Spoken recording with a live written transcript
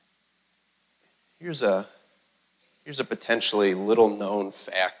Here's a potentially little-known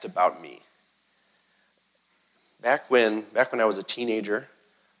fact about me. Back when I was a teenager,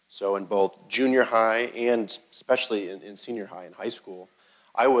 so in both junior high and especially in senior high and high school,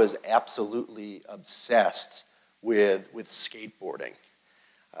 I was absolutely obsessed with skateboarding.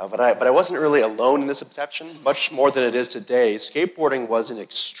 But I wasn't really alone in this obsession. Much more than it is today, skateboarding was an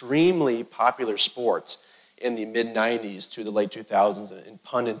extremely popular sport in the mid-90s to the late 2000s, and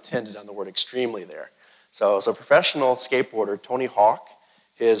pun intended on the word extremely there. So professional skateboarder Tony Hawk,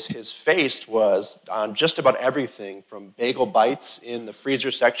 his face was on just about everything from bagel bites in the freezer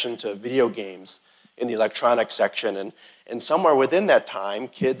section to video games in the electronics section. And somewhere within that time,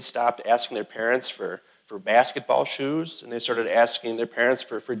 kids stopped asking their parents for basketball shoes, and they started asking their parents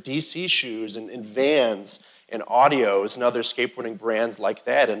for DC shoes and Vans and Audios and other skateboarding brands like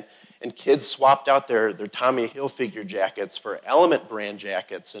that. And kids swapped out their Tommy Hilfiger jackets for Element brand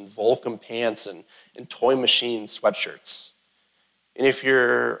jackets and Volcom pants and Toy Machine sweatshirts. And if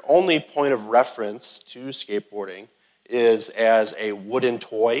your only point of reference to skateboarding is as a wooden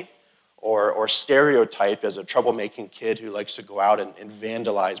toy or stereotyped as a troublemaking kid who likes to go out and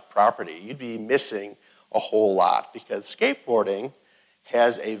vandalize property, you'd be missing a whole lot, because skateboarding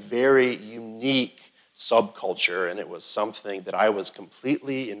has a very unique subculture, and it was something that I was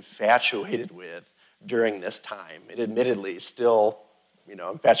completely infatuated with during this time, and admittedly still,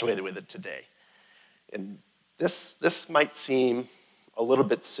 infatuated with it today. And this might seem a little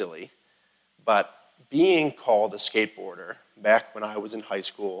bit silly, but being called a skateboarder back when I was in high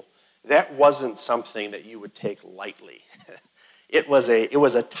school, that wasn't something that you would take lightly. It was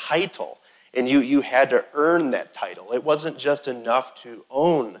a title, and you had to earn that title. It wasn't just enough to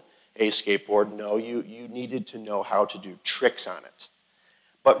own a skateboard. No, you needed to know how to do tricks on it.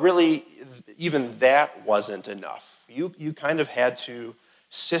 But really, even that wasn't enough. You kind of had to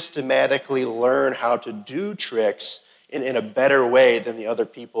systematically learn how to do tricks in a better way than the other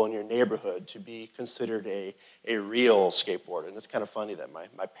people in your neighborhood to be considered a real skateboarder. And it's kind of funny that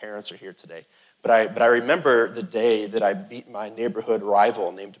my parents are here today. But I remember the day that I beat my neighborhood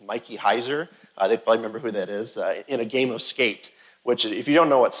rival named Mikey Heiser. They probably remember who that is, in a game of skate, which, if you don't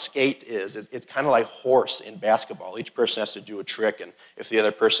know what skate is, it's kind of like horse in basketball. Each person has to do a trick, and if the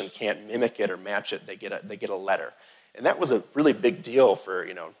other person can't mimic it or match it, they get a letter. And that was a really big deal for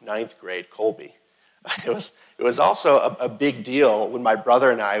ninth grade Colby. It was also a big deal when my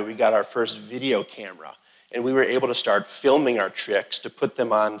brother and we got our first video camera, and we were able to start filming our tricks to put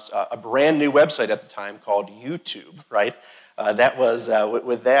them on a brand new website at the time called YouTube, right? That was,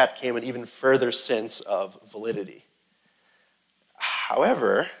 with that came an even further sense of validity.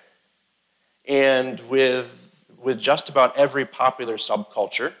 However, and with just about every popular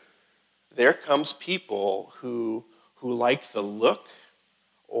subculture, there comes people who like the look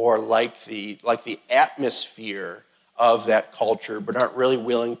or like the atmosphere of that culture, but aren't really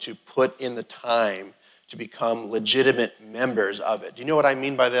willing to put in the time to become legitimate members of it. Do you know what I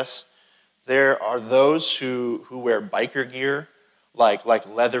mean by this? There are those who wear biker gear, like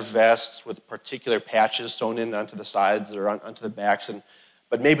leather vests with particular patches sewn in onto the sides or onto the backs,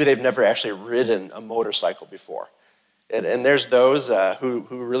 but maybe they've never actually ridden a motorcycle before. And there's those who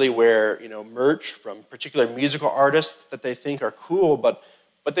really wear merch from particular musical artists that they think are cool, but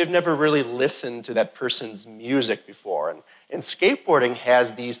they've never really listened to that person's music before. And skateboarding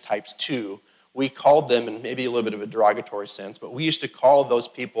has these types too. We called them, in maybe a little bit of a derogatory sense, but we used to call those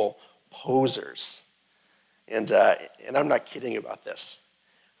people posers. And I'm not kidding about this.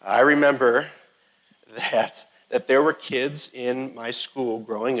 I remember that there were kids in my school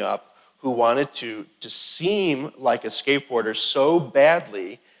growing up who wanted to seem like a skateboarder so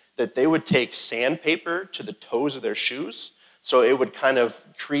badly that they would take sandpaper to the toes of their shoes, so it would kind of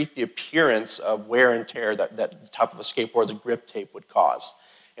create the appearance of wear and tear that the top of a skateboard's grip tape would cause.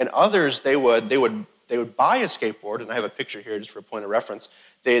 And others, they would buy a skateboard, and I have a picture here just for a point of reference.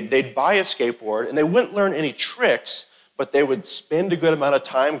 They'd buy a skateboard, and they wouldn't learn any tricks, but they would spend a good amount of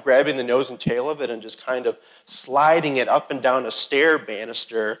time grabbing the nose and tail of it and just kind of sliding it up and down a stair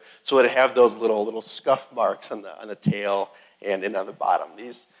banister so it'd have those little scuff marks on the tail and on the bottom.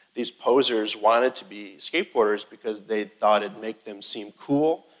 These posers wanted to be skateboarders because they thought it'd make them seem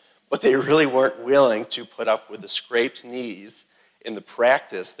cool, but they really weren't willing to put up with the scraped knees in the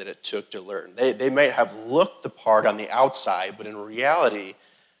practice that it took to learn. They might have looked the part on the outside, but in reality,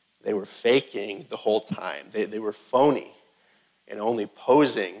 they were faking the whole time. They were phony and only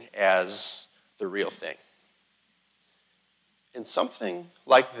posing as the real thing. And something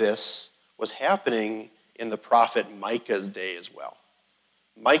like this was happening in the prophet Micah's day as well.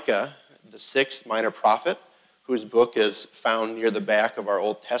 Micah, the sixth minor prophet, whose book is found near the back of our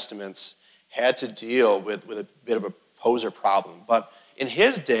Old Testaments, had to deal with a bit of a poser problem. But in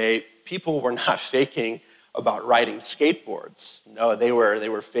his day, people were not faking about riding skateboards. No, they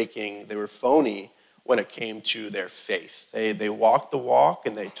were faking, they were phony when it came to their faith. They walked the walk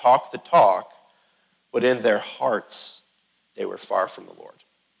and they talked the talk, but in their hearts, they were far from the Lord.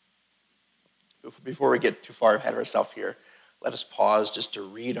 Before we get too far ahead of ourselves here, let us pause just to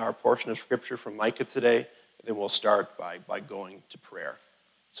read our portion of Scripture from Micah today, and then we'll start by going to prayer.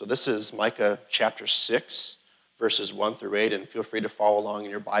 So this is Micah chapter 6, verses 1 through 8, and feel free to follow along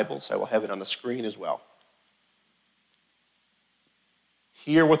in your Bibles. I will have it on the screen as well.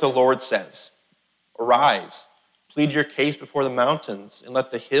 Hear what the Lord says. Arise, plead your case before the mountains, and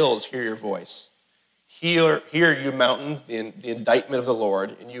let the hills hear your voice. Hear, you mountains, the indictment of the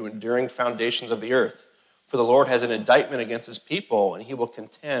Lord, and you enduring foundations of the earth. For the Lord has an indictment against his people, and he will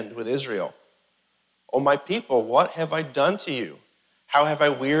contend with Israel. O my people, what have I done to you? How have I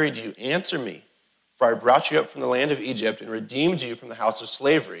wearied you? Answer me. For I brought you up from the land of Egypt and redeemed you from the house of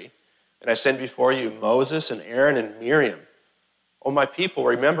slavery. And I sent before you Moses and Aaron and Miriam. O my people,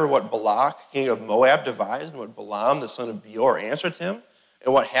 remember what Balak, king of Moab, devised, and what Balaam, the son of Beor, answered him,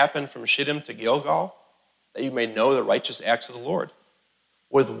 and what happened from Shittim to Gilgal, that you may know the righteous acts of the Lord.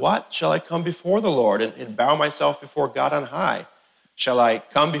 With what shall I come before the Lord and bow myself before God on high? Shall I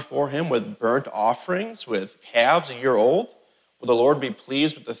come before him with burnt offerings, with calves a year old? Will the Lord be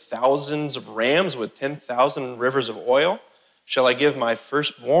pleased with the thousands of rams, with 10,000 rivers of oil? Shall I give my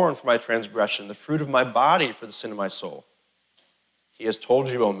firstborn for my transgression, the fruit of my body for the sin of my soul? He has told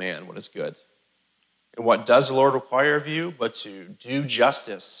you, O man, what is good. And what does the Lord require of you but to do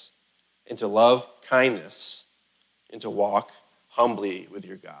justice and to love kindness and to walk humbly with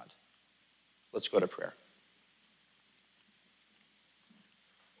your God? Let's go to prayer.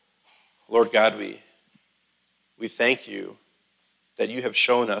 Lord God, we thank you that you have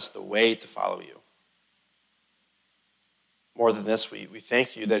shown us the way to follow you. More than this, we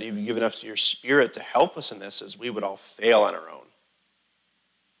thank you that you've given us your Spirit to help us in this as we would all fail on our own.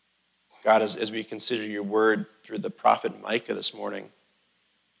 God, as we consider your word through the prophet Micah this morning,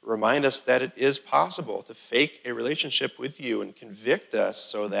 remind us that it is possible to fake a relationship with you and convict us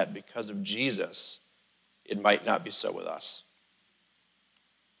so that because of Jesus, it might not be so with us.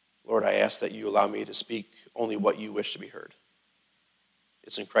 Lord, I ask that you allow me to speak only what you wish to be heard.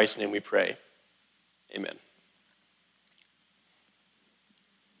 It's in Christ's name we pray. Amen.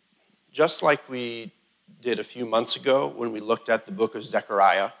 Just like we did a few months ago when we looked at the book of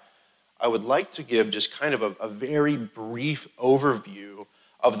Zechariah, I would like to give just kind of a very brief overview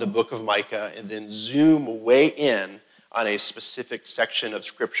of the book of Micah and then zoom way in on a specific section of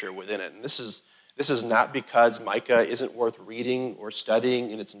Scripture within it. And this is not because Micah isn't worth reading or studying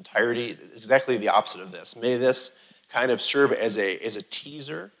in its entirety. It's exactly the opposite of this. May this kind of serve as a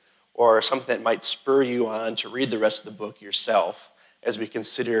teaser or something that might spur you on to read the rest of the book yourself as we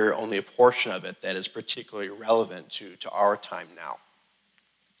consider only a portion of it that is particularly relevant to our time now.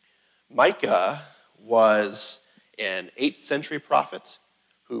 Micah was an 8th century prophet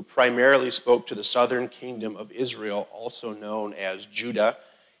who primarily spoke to the southern kingdom of Israel, also known as Judah.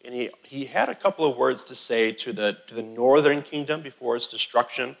 And he had a couple of words to say to the northern kingdom before its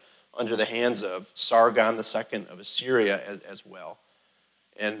destruction under the hands of Sargon II of Assyria as well.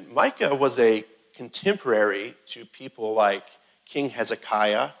 And Micah was a contemporary to people like King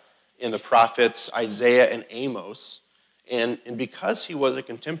Hezekiah and the prophets Isaiah and Amos. And because he was a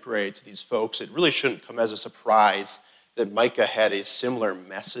contemporary to these folks, it really shouldn't come as a surprise that Micah had a similar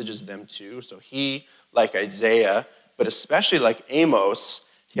message as them too. So he, like Isaiah, but especially like Amos,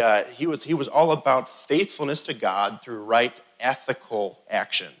 he was all about faithfulness to God through right ethical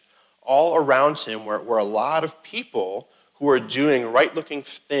action. All around him were a lot of people who were doing right-looking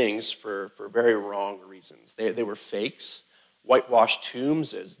things for very wrong reasons. They were fakes, whitewashed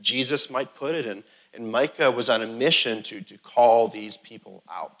tombs, as Jesus might put it, and Micah was on a mission to call these people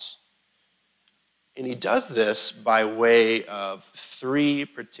out. And he does this by way of 3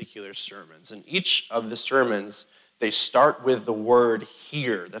 particular sermons. And each of the sermons, they start with the word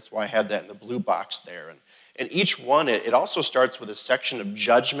hear. That's why I have that in the blue box there. And each one, it also starts with a section of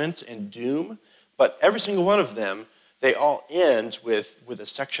judgment and doom. But every single one of them, they all end with a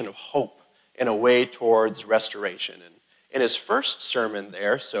section of hope and a way towards restoration. And in his first sermon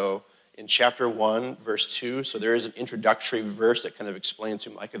there, so in chapter 1, verse 2, so there is an introductory verse that kind of explains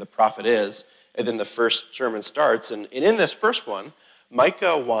who Micah the prophet is, and then the first sermon starts. And in this first one,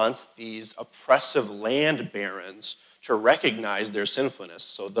 Micah wants these oppressive land barons to recognize their sinfulness.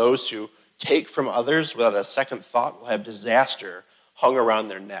 So those who take from others without a second thought will have disaster hung around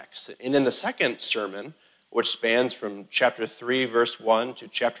their necks. And in the second sermon, which spans from chapter 3, verse 1 to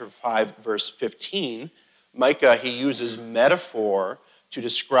chapter 5, verse 15, Micah, he uses metaphor to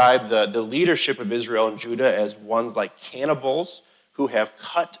describe the leadership of Israel and Judah as ones like cannibals who have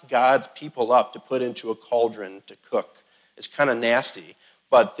cut God's people up to put into a cauldron to cook. It's kind of nasty,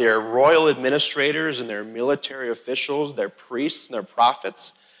 but their royal administrators and their military officials, their priests and their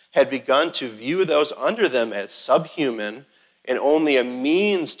prophets, had begun to view those under them as subhuman and only a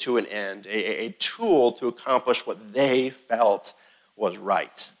means to an end, a tool to accomplish what they felt was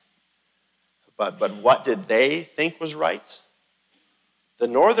right. But what did they think was right? The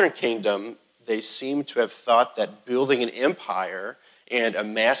northern kingdom, they seem to have thought that building an empire and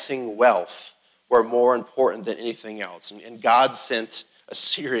amassing wealth were more important than anything else. And God sent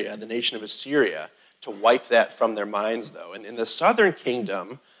Assyria, the nation of Assyria, to wipe that from their minds, though. And in the southern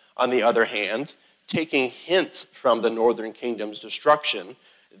kingdom, on the other hand, taking hints from the northern kingdom's destruction,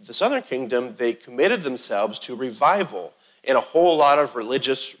 the southern kingdom, they committed themselves to revival and a whole lot of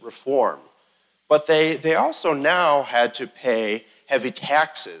religious reform. But they also now had to pay heavy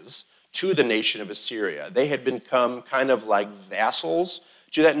taxes to the nation of Assyria. They had become kind of like vassals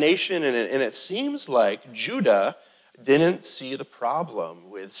to that nation, and it seems like Judah didn't see the problem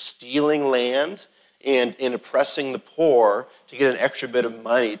with stealing land and in oppressing the poor to get an extra bit of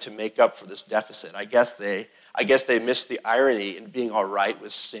money to make up for this deficit. I guess they missed the irony in being all right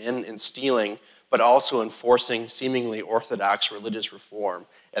with sin and stealing, but also enforcing seemingly orthodox religious reform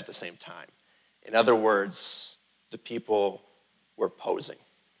at the same time. In other words, the people were posing.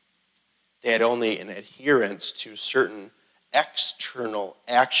 They had only an adherence to certain external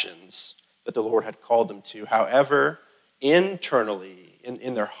actions that the Lord had called them to. However, internally,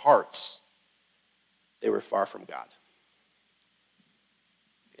 in their hearts, they were far from God.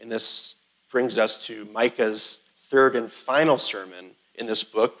 And this brings us to Micah's third and final sermon in this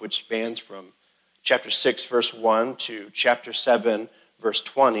book, which spans from chapter 6, verse 1 to chapter 7, verse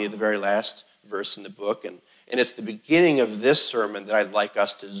 20, the very last verse in the book. And it's the beginning of this sermon that I'd like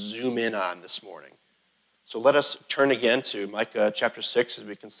us to zoom in on this morning. So let us turn again to Micah chapter 6 as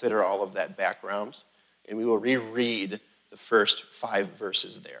we consider all of that background, and we will reread the first 5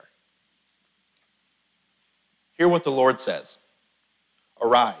 verses there. Hear what the Lord says.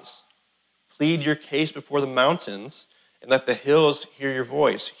 Arise, plead your case before the mountains, and let the hills hear your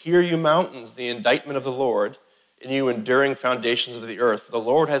voice. Hear, you mountains, the indictment of the Lord, and you enduring foundations of the earth. The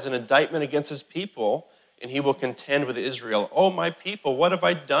Lord has an indictment against his people, and he will contend with Israel. O my people, what have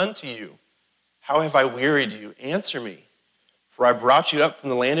I done to you? How have I wearied you? Answer me. For I brought you up from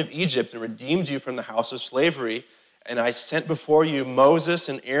the land of Egypt and redeemed you from the house of slavery, and I sent before you Moses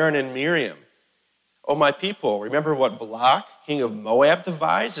and Aaron and Miriam. O my people, remember what Balak, king of Moab,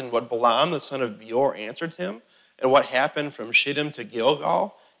 devised, and what Balaam, the son of Beor, answered him, and what happened from Shittim to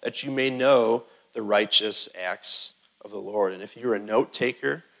Gilgal, that you may know the righteous acts of the Lord. And if you're a note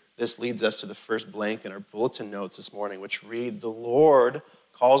taker, this leads us to the first blank in our bulletin notes this morning, which reads, the Lord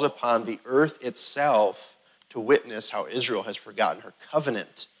calls upon the earth itself to witness how Israel has forgotten her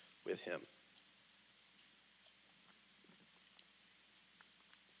covenant with him.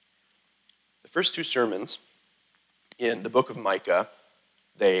 The first 2 sermons in the book of Micah,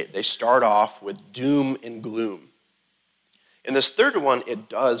 they start off with doom and gloom. In this third one, it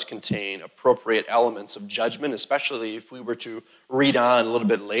does contain appropriate elements of judgment, especially if we were to read on a little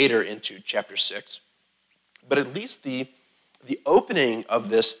bit later into chapter 6. But at least the opening of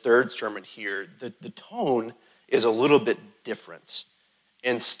this third sermon here, the tone is a little bit different.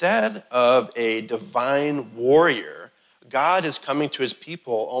 Instead of a divine warrior, God is coming to his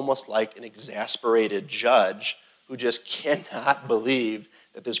people almost like an exasperated judge who just cannot believe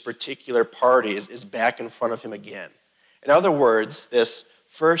that this particular party is back in front of him again. In other words, this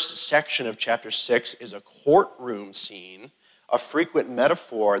first section of chapter 6 is a courtroom scene, a frequent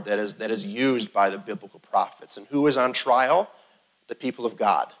metaphor that is used by the biblical prophets. And who is on trial? The people of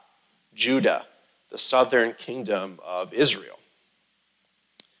God, Judah, the southern kingdom of Israel.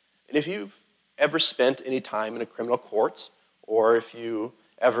 And if you've ever spent any time in a criminal court, or if you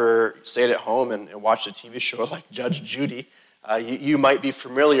ever stayed at home and watched a TV show like Judge Judy, you might be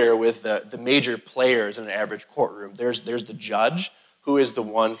familiar with the major players in an average courtroom. There's the judge, who is the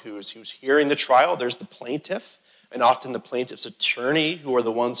one who's hearing the trial. There's the plaintiff, and often the plaintiff's attorney, who are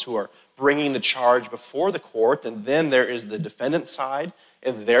the ones who are bringing the charge before the court. And then there is the defendant's side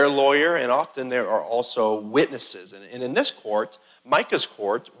and their lawyer, and often there are also witnesses. And in this court, Micah's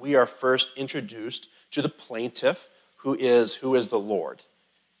court, we are first introduced to the plaintiff, who is the Lord.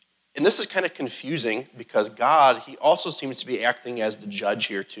 And this is kind of confusing because God, he also seems to be acting as the judge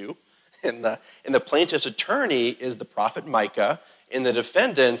here too. And the plaintiff's attorney is the prophet Micah, And the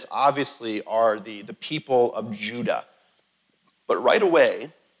defendants obviously are the people of Judah. But right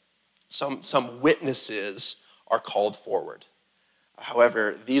away, some witnesses are called forward.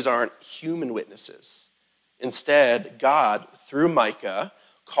 However, these aren't human witnesses. Instead, God, through Micah,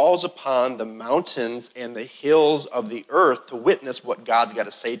 calls upon the mountains and the hills of the earth to witness what God's got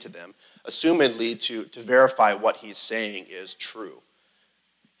to say to them, assumedly to verify what he's saying is true.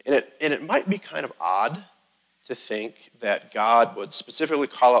 And it might be kind of odd to think that God would specifically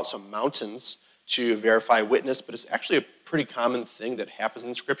call out some mountains to verify witness, but it's actually a pretty common thing that happens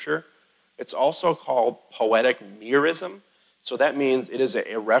in Scripture. It's also called poetic merism. So that means it is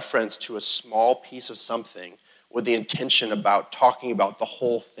a reference to a small piece of something with the intention about talking about the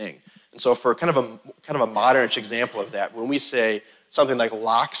whole thing. And so for kind of a modern example of that, when we say something like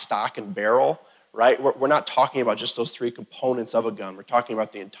lock, stock, and barrel, right, we're not talking about just those three components of a gun. We're talking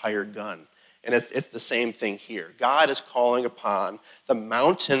about the entire gun. And it's the same thing here. God is calling upon the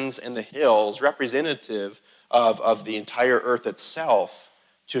mountains and the hills, representative of the entire earth itself,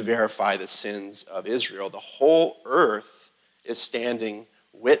 to verify the sins of Israel. The whole earth is standing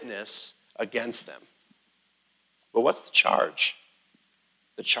witness against them. But what's the charge?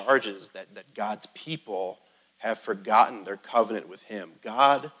 The charge is that God's people have forgotten their covenant with him.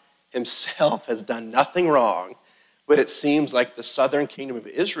 God himself has done nothing wrong, but it seems like the southern kingdom of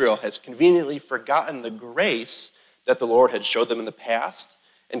Israel has conveniently forgotten the grace that the Lord had showed them in the past,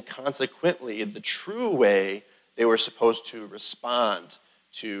 and consequently the true way they were supposed to respond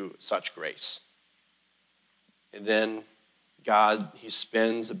to such grace. And then God, he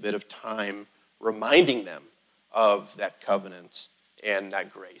spends a bit of time reminding them of that covenant and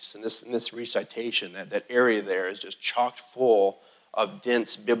that grace. And this recitation, that area there is just chock full of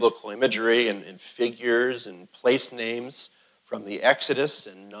dense biblical imagery and figures and place names from the Exodus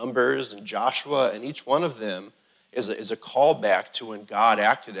and Numbers and Joshua, and each one of them is a callback to when God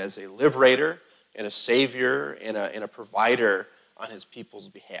acted as a liberator and a savior and a provider on his people's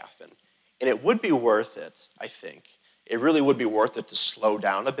behalf. And it would be worth it, I think. It really would be worth it to slow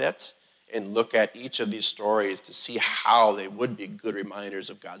down a bit and look at each of these stories to see how they would be good reminders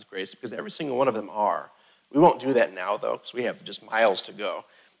of God's grace, because every single one of them are. We won't do that now, though, because we have just miles to go.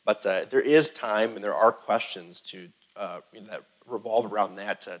 But there is time, and there are questions that revolve around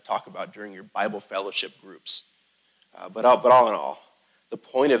that to talk about during your Bible fellowship groups. But all in all, the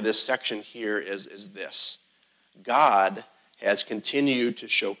point of this section here is this. God has continued to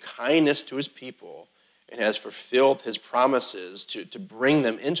show kindness to his people and has fulfilled his promises to bring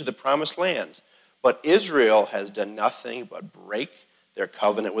them into the promised land. But Israel has done nothing but break their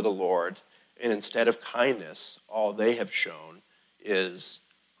covenant with the Lord, and instead of kindness, all they have shown is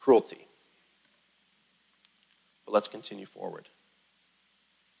cruelty. But let's continue forward.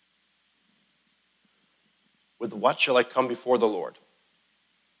 With what shall I come before the Lord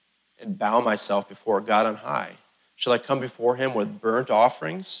and bow myself before God on high? Shall I come before him with burnt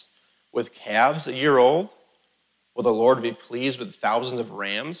offerings, with calves a year old? Will the Lord be pleased with thousands of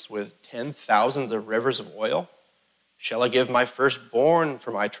rams, with 10,000s of rivers of oil? Shall I give my firstborn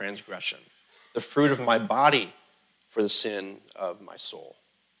for my transgression, the fruit of my body for the sin of my soul?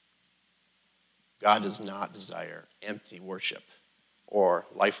 God does not desire empty worship or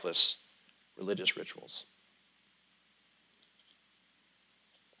lifeless religious rituals.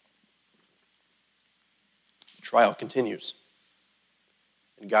 The trial continues.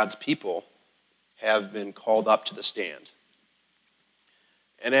 And God's people have been called up to the stand.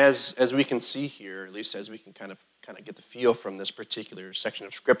 And as we can see here, at least as we can kind of get the feel from this particular section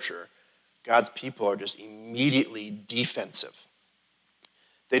of Scripture, God's people are just immediately defensive.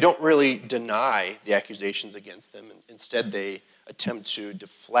 They don't really deny the accusations against them. Instead, they attempt to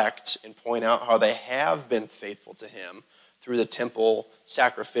deflect and point out how they have been faithful to him through the temple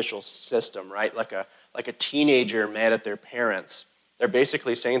sacrificial system, right? Like a teenager mad at their parents. They're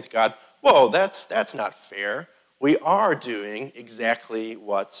basically saying to God, whoa, that's not fair. We are doing exactly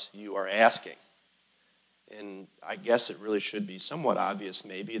what you are asking. And I guess it really should be somewhat obvious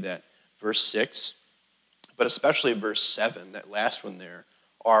maybe that verse 6, but especially verse 7, that last one there,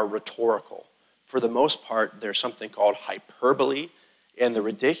 are rhetorical. For the most part, there's something called hyperbole, and the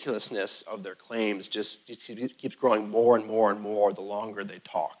ridiculousness of their claims just keeps growing more and more and more the longer they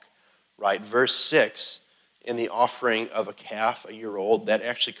talk. Right? Verse 6, in the offering of a calf a year old, that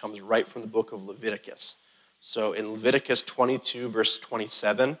actually comes right from the book of Leviticus. So in Leviticus 22, verse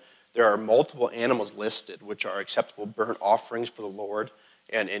 27, there are multiple animals listed which are acceptable burnt offerings for the Lord,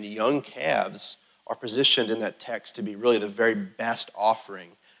 and young calves are positioned in that text to be really the very best offering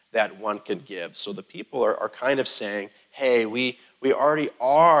that one can give. So the people are kind of saying, hey, we already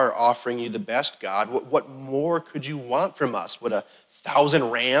are offering you the best, God. What more could you want from us? Would a 1,000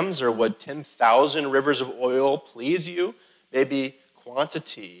 rams, or would 10,000 rivers of oil please you? Maybe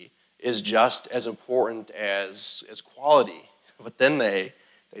quantity is just as important as quality. But then they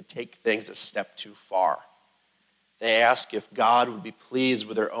take things a step too far. They ask if God would be pleased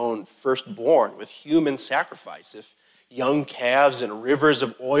with their own firstborn, with human sacrifice. If young calves and rivers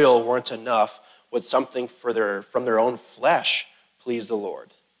of oil weren't enough, would something from their own flesh please the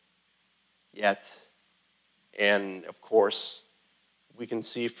Lord? Yet, and of course, we can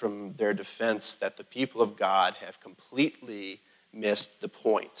see from their defense that the people of God have completely missed the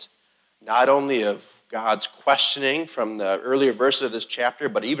point. Not only of God's questioning from the earlier verses of this chapter,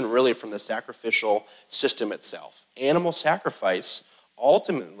 but even really from the sacrificial system itself. Animal sacrifice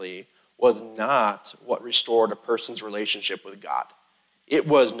ultimately was not what restored a person's relationship with God. It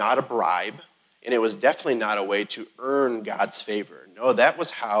was not a bribe, and it was definitely not a way to earn God's favor. No, that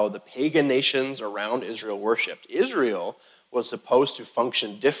was how the pagan nations around Israel worshipped. Israel was supposed to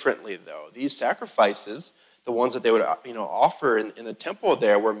function differently, though. These sacrifices, the ones that they would offer in the temple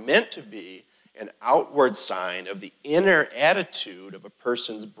there, were meant to be an outward sign of the inner attitude of a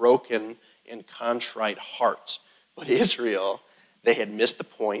person's broken and contrite heart. But Israel, they had missed the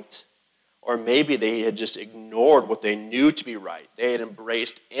point, or maybe they had just ignored what they knew to be right. They had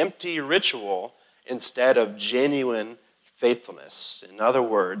embraced empty ritual instead of genuine faithfulness. In other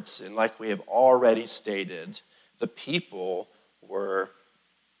words, and like we have already stated, the people were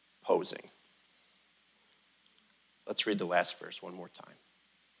posing. Let's read the last verse one more time.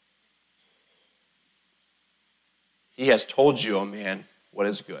 He has told you, O man, what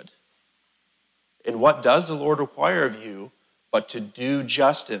is good. And what does the Lord require of you but to do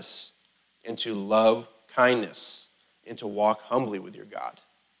justice and to love kindness and to walk humbly with your God?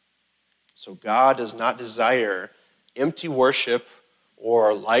 So God does not desire empty worship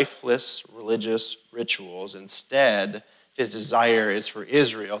or lifeless religious rituals. Instead, his desire is for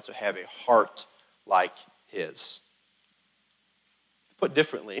Israel to have a heart like his. Put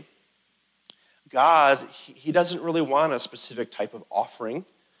differently, God, he doesn't really want a specific type of offering,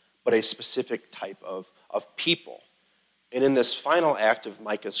 but a specific type of people. And in this final act of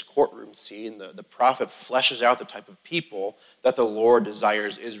Micah's courtroom scene, the prophet fleshes out the type of people that the Lord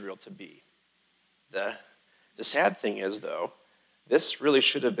desires Israel to be. The sad thing is, though, this really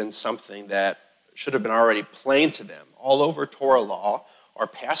should have been something that should have been already plain to them. All over Torah law are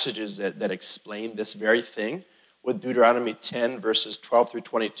passages that explain this very thing, with Deuteronomy 10, verses 12 through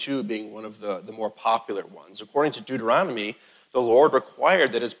 22 being one of the more popular ones. According to Deuteronomy, the Lord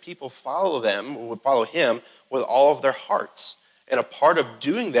required that his people would follow him with all of their hearts. And a part of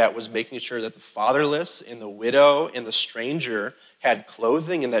doing that was making sure that the fatherless and the widow and the stranger had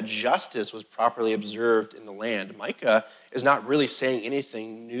clothing and that justice was properly observed in the land. Micah is not really saying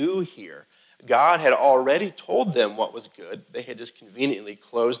anything new here. God had already told them what was good. They had just conveniently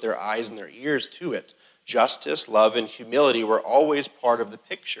closed their eyes and their ears to it. Justice, love, and humility were always part of the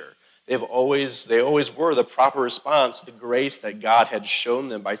picture. They always were the proper response to the grace that God had shown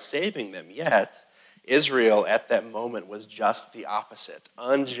them by saving them. Yet, Israel at that moment was just the opposite: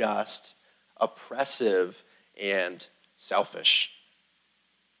 unjust, oppressive, and selfish.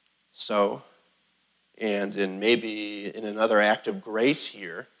 So, and maybe in another act of grace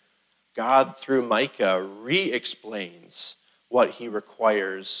here, God, through Micah, re-explains what he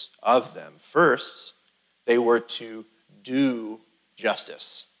requires of them. First, they were to do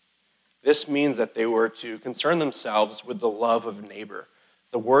justice. This means that they were to concern themselves with the love of neighbor.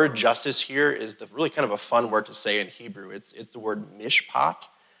 The word justice here is really kind of a fun word to say in Hebrew. It's the word mishpat,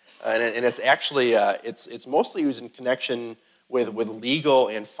 and it's actually it's mostly used in connection with legal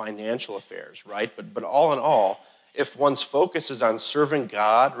and financial affairs, right? But all in all, if one's focus is on serving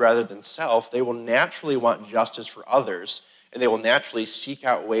God rather than self, they will naturally want justice for others, and they will naturally seek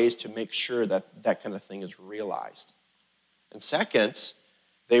out ways to make sure that that kind of thing is realized. And second,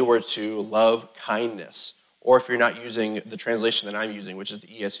 they were to love kindness. Or if you're not using the translation that I'm using, which is the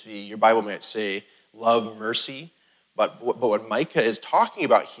ESV, your Bible might say love mercy. But what Micah is talking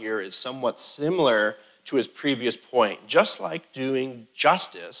about here is somewhat similar to his previous point. Just like doing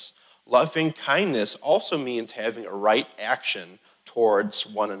justice, loving kindness also means having a right action towards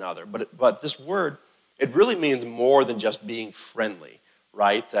one another. But this word, it really means more than just being friendly,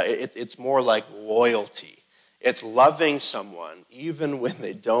 right? It's more like loyalty. It's loving someone even when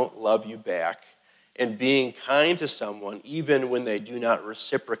they don't love you back, and being kind to someone even when they do not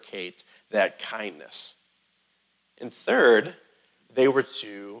reciprocate that kindness. And third, they were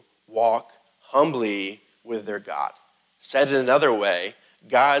to walk humbly with their God. Said in another way,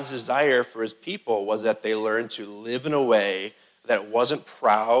 God's desire for his people was that they learn to live in a way that wasn't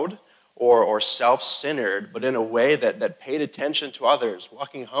proud or self-centered, but in a way that paid attention to others.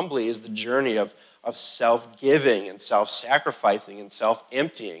 Walking humbly is the journey of self-giving and self-sacrificing and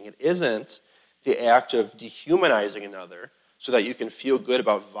self-emptying. It isn't the act of dehumanizing another so that you can feel good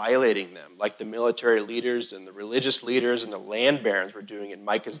about violating them, like the military leaders and the religious leaders and the land barons were doing in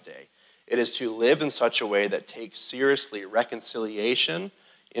Micah's day. It is to live in such a way that takes seriously reconciliation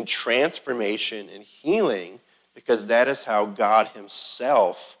and transformation and healing, because that is how God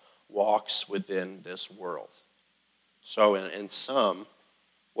himself walks within this world. So in sum,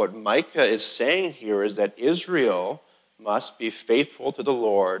 what Micah is saying here is that Israel must be faithful to the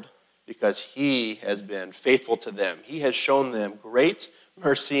Lord because he has been faithful to them. He has shown them great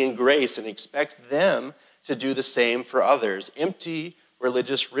mercy and grace and expects them to do the same for others. Empty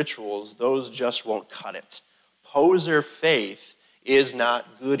religious rituals, those just won't cut it. Poser faith is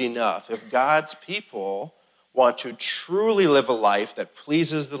not good enough. If God's people want to truly live a life that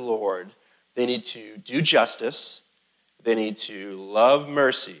pleases the Lord, they need to do justice, they need to love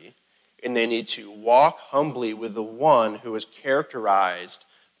mercy, and they need to walk humbly with the one who is characterized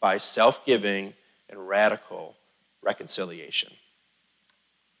by self-giving and radical reconciliation.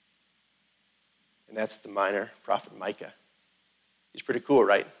 And that's the minor prophet Micah. He's pretty cool,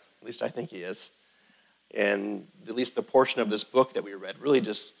 right? At least I think he is. And at least the portion of this book that we read really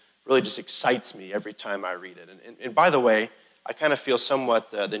just excites me every time I read it. And by the way, I kind of feel somewhat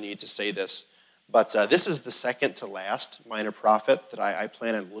the need to say this, but this is the second to last minor prophet that I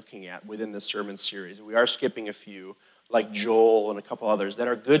plan on looking at within the sermon series. We are skipping a few, like Joel and a couple others that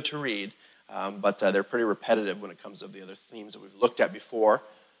are good to read, but they're pretty repetitive when it comes to the other themes that we've looked at before.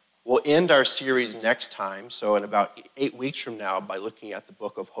 We'll end our series next time, so in about 8 weeks from now, by looking at the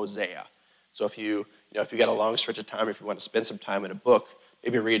book of Hosea. So if you got a long stretch of time, if you want to spend some time in a book,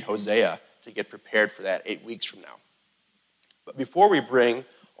 maybe read Hosea to get prepared for that 8 weeks from now. But before we bring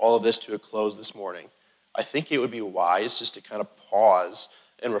all of this to a close this morning, I think it would be wise just to kind of pause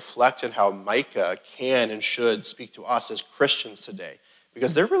and reflect on how Micah can and should speak to us as Christians today,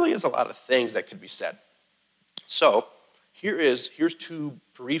 because there really is a lot of things that could be said. So here's two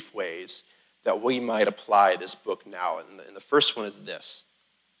brief ways that we might apply this book now. And the first one is this: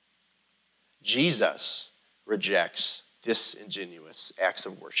 Jesus rejects disingenuous acts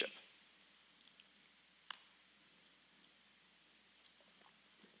of worship.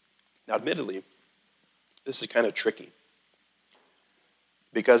 Now, admittedly, this is kind of tricky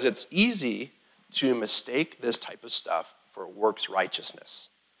because it's easy to mistake this type of stuff for works righteousness.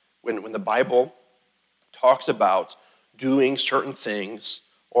 When the Bible talks about doing certain things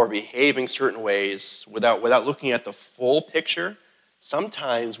or behaving certain ways without looking at the full picture,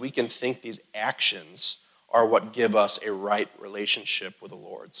 sometimes we can think these actions are what give us a right relationship with the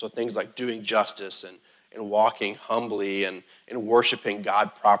Lord. So things like doing justice and walking humbly and worshiping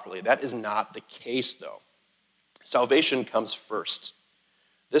God properly. That is not the case, though. Salvation comes first.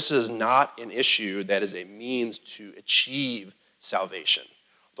 This is not an issue that is a means to achieve salvation.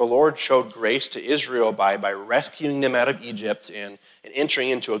 The Lord showed grace to Israel by rescuing them out of Egypt and entering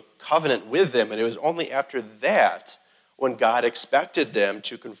into a covenant with them. And it was only after that when God expected them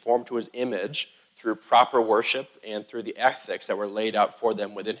to conform to his image through proper worship and through the ethics that were laid out for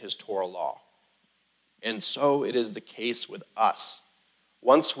them within his Torah law. And so it is the case with us.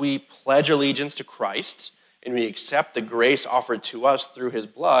 Once we pledge allegiance to Christ and we accept the grace offered to us through his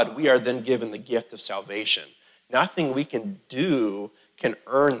blood, we are then given the gift of salvation. Nothing we can do can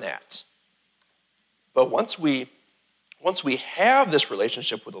earn that. But once we have this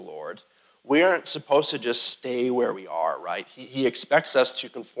relationship with the Lord, we aren't supposed to just stay where we are, right? He expects us to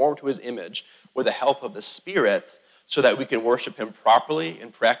conform to his image with the help of the Spirit so that we can worship him properly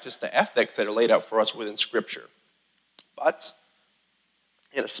and practice the ethics that are laid out for us within Scripture. But,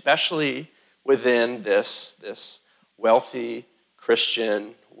 and especially within this wealthy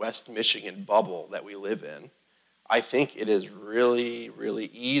Christian West Michigan bubble that we live in, I think it is really,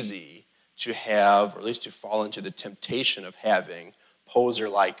 really easy to have, or at least to fall into the temptation of having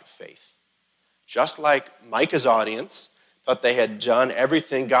poser-like faith. Just like Micah's audience thought they had done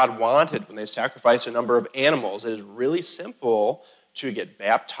everything God wanted when they sacrificed a number of animals, it is really simple to get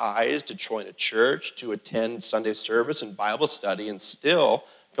baptized, to join a church, to attend Sunday service and Bible study, and still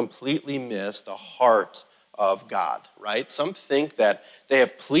completely miss the heart of God, right? Some think that they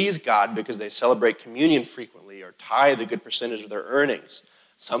have pleased God because they celebrate communion frequently or tithe a good percentage of their earnings.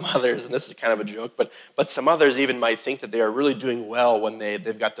 Some others, and this is kind of a joke, but some others even might think that they are really doing well when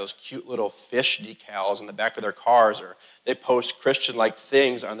they've got those cute little fish decals in the back of their cars, or they post Christian-like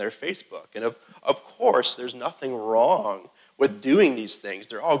things on their Facebook. And of course, there's nothing wrong with doing these things.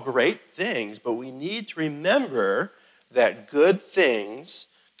 They're all great things, but we need to remember that good things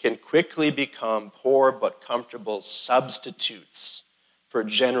can quickly become poor but comfortable substitutes for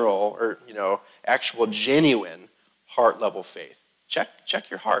general or, actual genuine heart-level faith. Check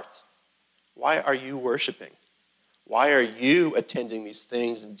your heart. Why are you worshiping? Why are you attending these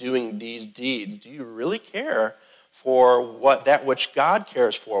things and doing these deeds? Do you really care for that which God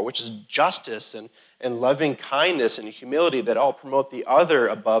cares for, which is justice and loving kindness and humility that all promote the other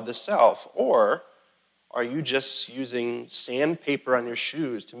above the self? Or are you just using sandpaper on your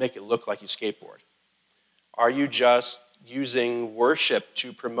shoes to make it look like you skateboard? Are you just using worship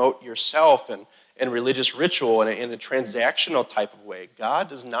to promote yourself and religious ritual in a transactional type of way? God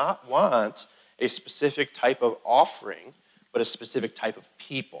does not want a specific type of offering, but a specific type of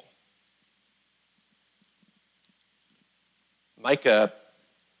people. Micah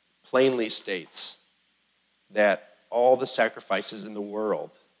plainly states that all the sacrifices in the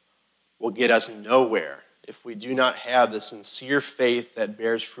world will get us nowhere if we do not have the sincere faith that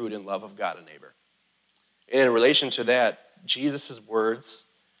bears fruit in love of God and neighbor. And in relation to that, Jesus' words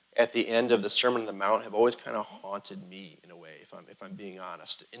at the end of the Sermon on the Mount have always kind of haunted me in a way, if I'm being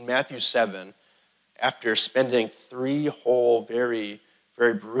honest. In Matthew 7, after spending 3 whole, very,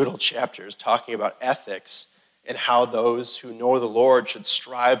 very brutal chapters talking about ethics and how those who know the Lord should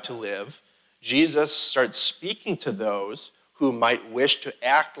strive to live, Jesus starts speaking to those who might wish to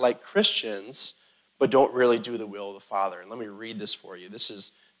act like Christians but don't really do the will of the Father. And let me read this for you. This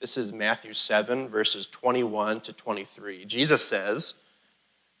is Matthew 7, verses 21 to 23. Jesus says,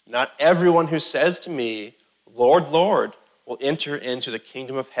 "Not everyone who says to me, 'Lord, Lord,' will enter into the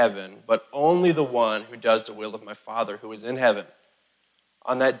kingdom of heaven, but only the one who does the will of my Father who is in heaven.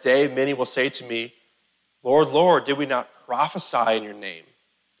 On that day, many will say to me, 'Lord, Lord, did we not prophesy in your name,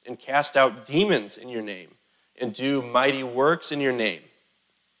 and cast out demons in your name, and do mighty works in your name?'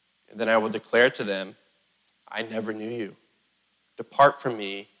 And then I will declare to them, 'I never knew you. Depart from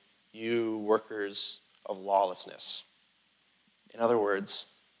me, you workers of lawlessness.'" In other words,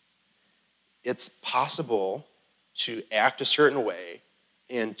 it's possible to act a certain way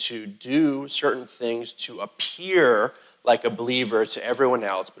and to do certain things to appear like a believer to everyone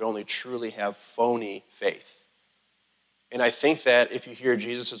else, but only truly have phony faith. And I think that if you hear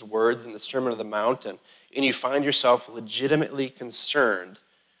Jesus' words in the Sermon on the Mount and you find yourself legitimately concerned,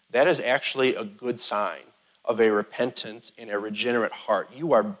 that is actually a good sign of a repentant and a regenerate heart.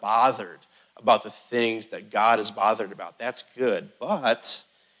 You are bothered about the things that God is bothered about. That's good. But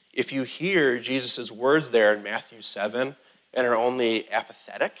if you hear Jesus' words there in Matthew 7 and are only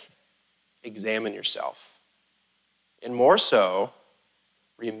apathetic, examine yourself. And more so,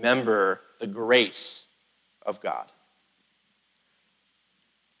 remember the grace of God.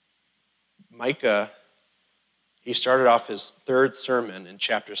 Micah, he started off his 3rd sermon in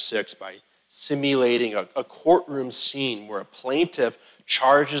chapter 6 by simulating a courtroom scene where a plaintiff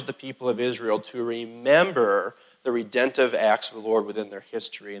charges the people of Israel to remember the redemptive acts of the Lord within their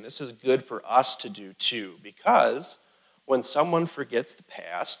history. And this is good for us to do too, because when someone forgets the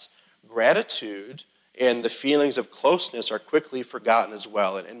past, gratitude and the feelings of closeness are quickly forgotten as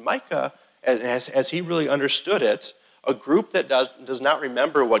well. And Micah, as he really understood it, a group that does not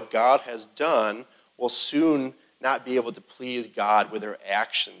remember what God has done will soon not be able to please God with their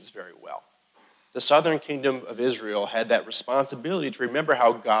actions very well. The southern kingdom of Israel had that responsibility to remember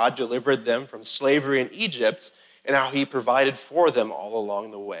how God delivered them from slavery in Egypt and how he provided for them all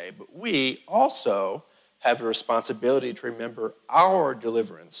along the way. But we also have a responsibility to remember our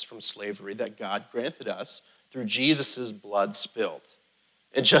deliverance from slavery that God granted us through Jesus' blood spilled.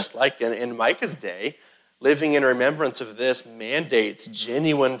 And just like in Micah's day, living in remembrance of this mandates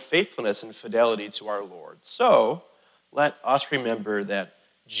genuine faithfulness and fidelity to our Lord. So let us remember that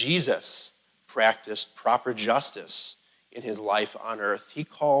Jesus practiced proper justice in his life on earth. He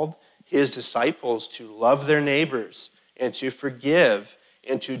called his disciples to love their neighbors and to forgive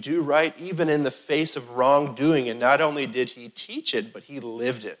and to do right even in the face of wrongdoing. And not only did he teach it, but he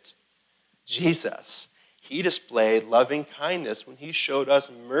lived it. Jesus, he displayed loving kindness when he showed us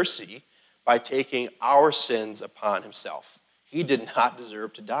mercy by taking our sins upon himself. He did not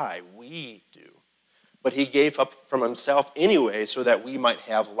deserve to die. We do. But he gave up from himself anyway so that we might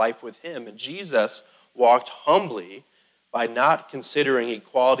have life with him. And Jesus walked humbly by not considering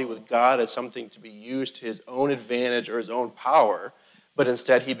equality with God as something to be used to his own advantage or his own power, but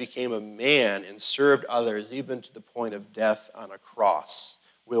instead he became a man and served others even to the point of death on a cross.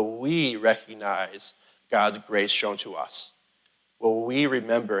 Will we recognize God's grace shown to us? Will we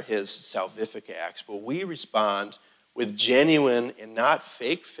remember his salvific acts? Will we respond with genuine and not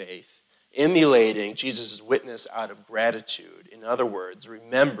fake faith, emulating Jesus' witness out of gratitude? In other words,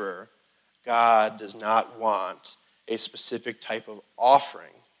 remember, God does not want a specific type of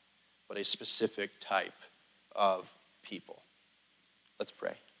offering, but a specific type of people. Let's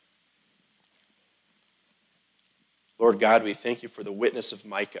pray. Lord God, we thank you for the witness of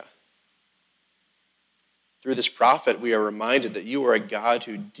Micah. Through this prophet, we are reminded that you are a God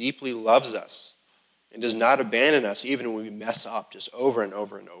who deeply loves us and does not abandon us even when we mess up just over and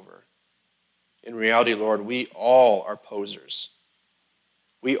over and over. In reality, Lord, we all are posers.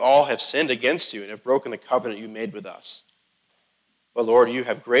 We all have sinned against you and have broken the covenant you made with us. But Lord, you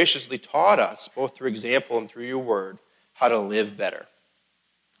have graciously taught us, both through example and through your word, how to live better.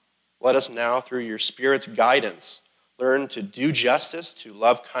 Let us now, through your Spirit's guidance, learn to do justice, to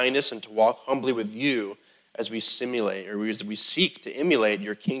love kindness, and to walk humbly with you as we seek to emulate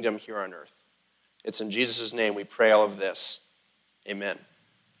your kingdom here on earth. It's in Jesus' name we pray all of this. Amen.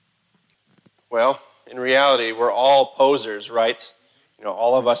 Well, in reality, we're all posers, right?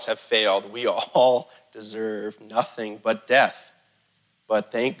 All of us have failed. We all deserve nothing but death. But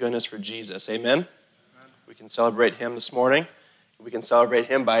thank goodness for Jesus. Amen? Amen. We can celebrate him this morning. We can celebrate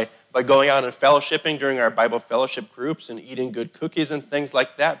him by going out and fellowshipping during our Bible fellowship groups and eating good cookies and things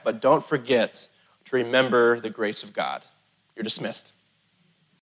like that. But don't forget to remember the grace of God. You're dismissed.